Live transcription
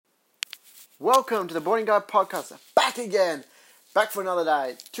Welcome to the Boarding Guide Podcast. Back again. Back for another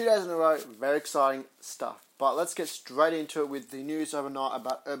day. 2 days in a row. Very exciting stuff. But let's get straight into it with the news overnight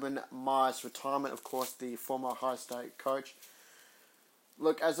about Urban Meyer's retirement. Of course, the former Ohio State coach.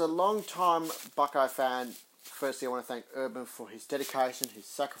 Look, as a long-time Buckeye fan, firstly I want to thank Urban for his dedication, his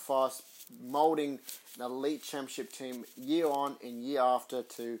sacrifice, moulding an elite championship team year on and year after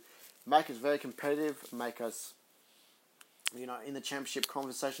to make us very competitive, make us in the championship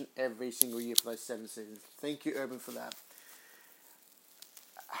conversation every single year for those 7 seasons. Thank you, Urban, for that.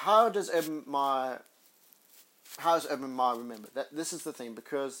 How is Urban Meyer remembered? This is the thing,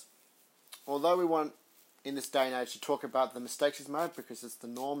 because although we want, in this day and age, to talk about the mistakes he's made, because it's the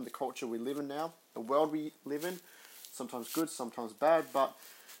norm, the culture we live in now, the world we live in, sometimes good, sometimes bad, but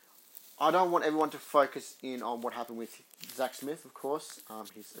I don't want everyone to focus in on what happened with Zach Smith, of course,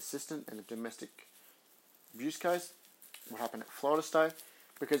 his assistant, and the domestic abuse case, what happened at Florida State,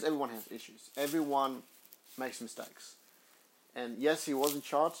 because everyone has issues. Everyone makes mistakes. And yes, he was in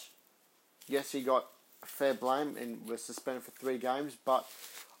charge. Yes, he got a fair blame and was suspended for 3 games, but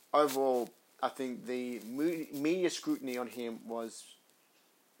overall, I think the media scrutiny on him was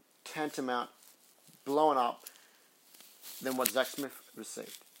tantamount, blowing up, than what Zach Smith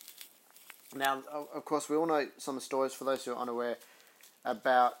received. Now, of course, we all know some of the stories, for those who are unaware,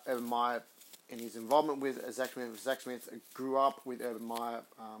 about Urban Meyer and his involvement with Zach Smith. Zach Smith grew up with Urban Meyer.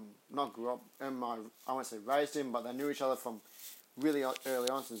 Urban Meyer, I won't say raised him, but they knew each other from really early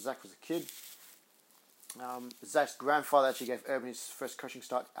on, since Zach was a kid. Zach's grandfather actually gave Urban his first coaching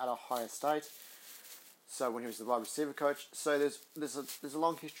start at Ohio State, so when he was the wide receiver coach. So there's a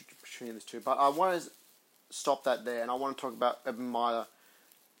long history between these two, but I want to stop that there, and I want to talk about Urban Meyer,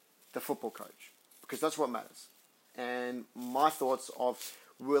 the football coach, because that's what matters. And my thoughts of,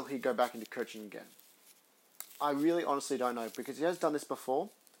 will he go back into coaching again? I really honestly don't know, because he has done this before.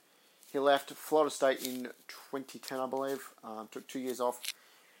 He left Florida State in 2010, I believe, took 2 years off,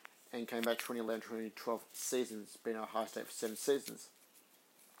 and came back 2011-2012 seasons, been at Ohio State for 7 seasons.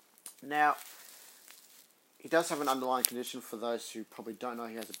 Now, he does have an underlying condition. For those who probably don't know,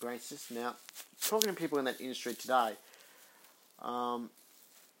 he has a brain cyst. Now, talking to people in that industry today,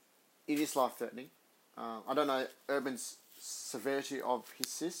 it is life-threatening. I don't know Urban's severity of his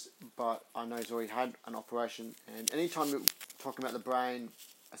cyst, but I know he's already had an operation, and anytime you're talking about the brain,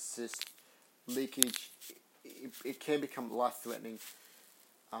 a cyst, leakage, it can become life-threatening.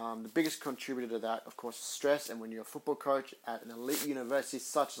 The biggest contributor to that, of course, is stress, and when you're a football coach at an elite university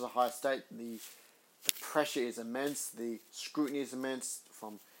such as Ohio State, the pressure is immense, the scrutiny is immense,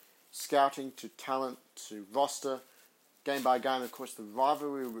 from scouting to talent to roster, game by game, of course, the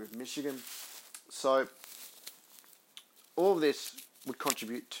rivalry with Michigan. So all of this would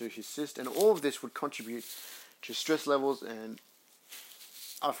contribute to his cyst, and all of this would contribute to stress levels. And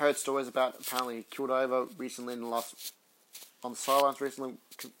I've heard stories about, apparently he killed over recently on the sidelines recently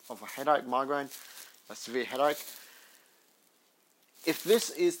of a headache, migraine, a severe headache. If this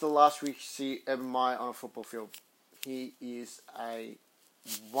is the last we see Urban Meyer on a football field, he is a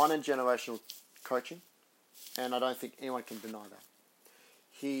one-in-generational coaching, and I don't think anyone can deny that.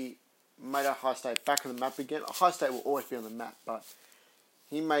 He made Ohio State back on the map again. Ohio State will always be on the map, but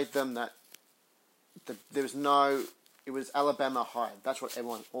he made them that it was Alabama Ohio. That's what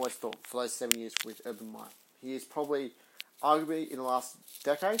everyone always thought for those 7 years with Urban Meyer. He is probably, arguably, in the last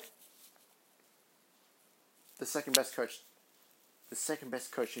decade, the second best coach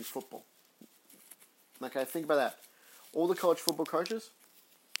in football. Okay, think about that. All the college football coaches,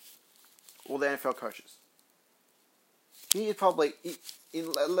 all the NFL coaches. He is probably,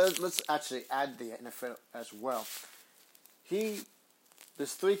 let's actually add the NFL as well. There's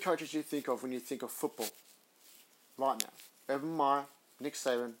 3 coaches you think of when you think of football right now. Urban Meyer, Nick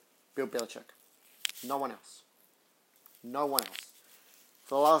Saban, Bill Belichick. No one else.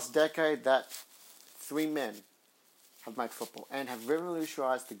 For the last decade, that 3 men have made football and have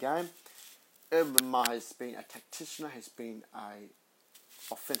revolutionized the game. Urban Meyer has been a tactician, has been a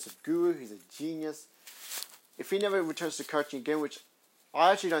offensive guru, he's a genius. If he never returns to coaching again, which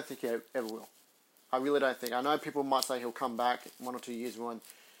I actually don't think he ever will. I really don't think. I know people might say he'll come back 1 or 2 years when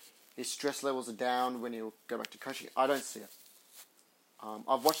his stress levels are down, when he'll go back to coaching. I don't see it.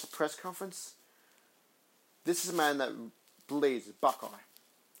 I've watched the press conference. This is a man that bleeds Buckeye.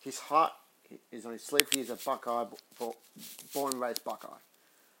 His heart is on his sleeve. He is a Buckeye, born and raised Buckeye.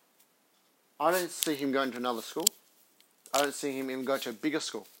 I don't see him going to another school. I don't see him even going to a bigger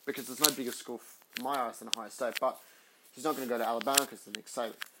school, because there's no bigger school in my eyes than Ohio State. But he's not going to go to Alabama because of Nick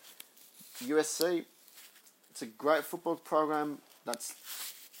Saban. USC, it's a great football program. That's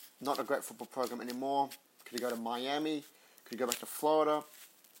not a great football program anymore. Could he go to Miami? Could he go back to Florida?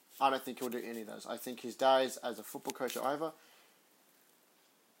 I don't think he'll do any of those. I think his days as a football coach are over.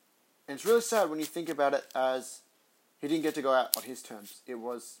 And it's really sad when you think about it, as he didn't get to go out on his terms. It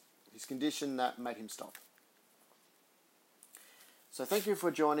was his condition that made him stop. So thank you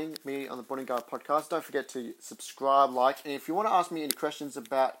for joining me on the Boarding Guide podcast. Don't forget to subscribe, like, and if you want to ask me any questions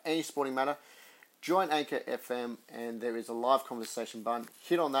about any sporting matter, join Anchor FM, and there is a live conversation button.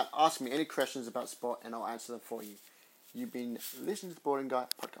 Hit on that, ask me any questions about sport, and I'll answer them for you. You've been listening to the Boarding Guide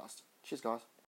podcast. Cheers, guys.